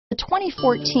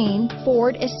2014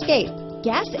 Ford Escape.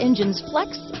 Gas engines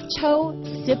flex, tow,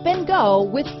 sip and go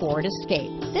with Ford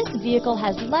Escape. This vehicle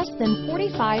has less than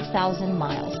 45,000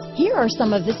 miles. Here are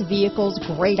some of this vehicle's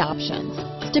great options: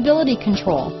 stability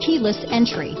control, keyless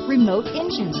entry, remote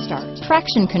engine start,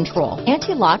 traction control,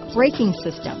 anti-lock braking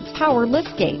system, power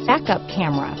liftgate, backup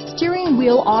camera, steering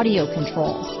wheel audio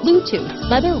controls, Bluetooth,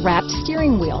 leather-wrapped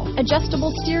steering wheel,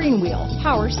 adjustable steering wheel,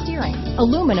 power steering,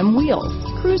 aluminum wheels,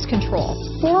 cruise control,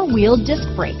 four-wheel disc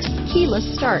brakes, keyless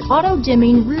start,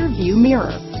 auto-dimming rear-view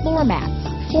mirror, floor mats,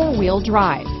 four-wheel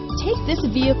drive. Take this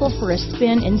vehicle for a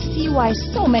spin and see why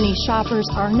so many shoppers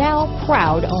are now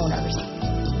proud owners.